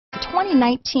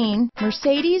2019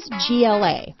 Mercedes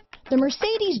GLA. The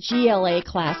Mercedes GLA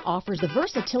class offers the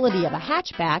versatility of a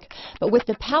hatchback, but with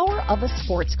the power of a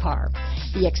sports car.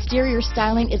 The exterior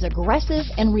styling is aggressive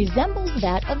and resembles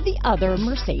that of the other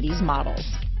Mercedes models.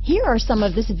 Here are some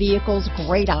of this vehicle's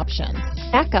great options: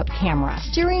 backup camera,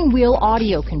 steering wheel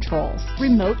audio controls,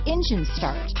 remote engine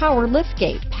start, power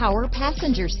liftgate, power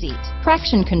passenger seat,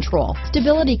 traction control,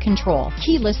 stability control,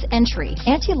 keyless entry,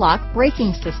 anti-lock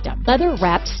braking system,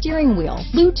 leather-wrapped steering wheel,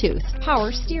 Bluetooth,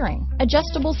 power steering,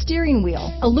 adjustable steering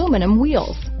wheel, aluminum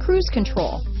wheels, cruise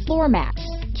control, floor mats,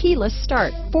 keyless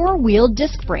start, four-wheel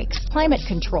disc brakes, climate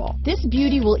control. This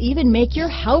beauty will even make your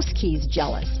house keys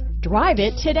jealous. Drive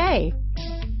it today.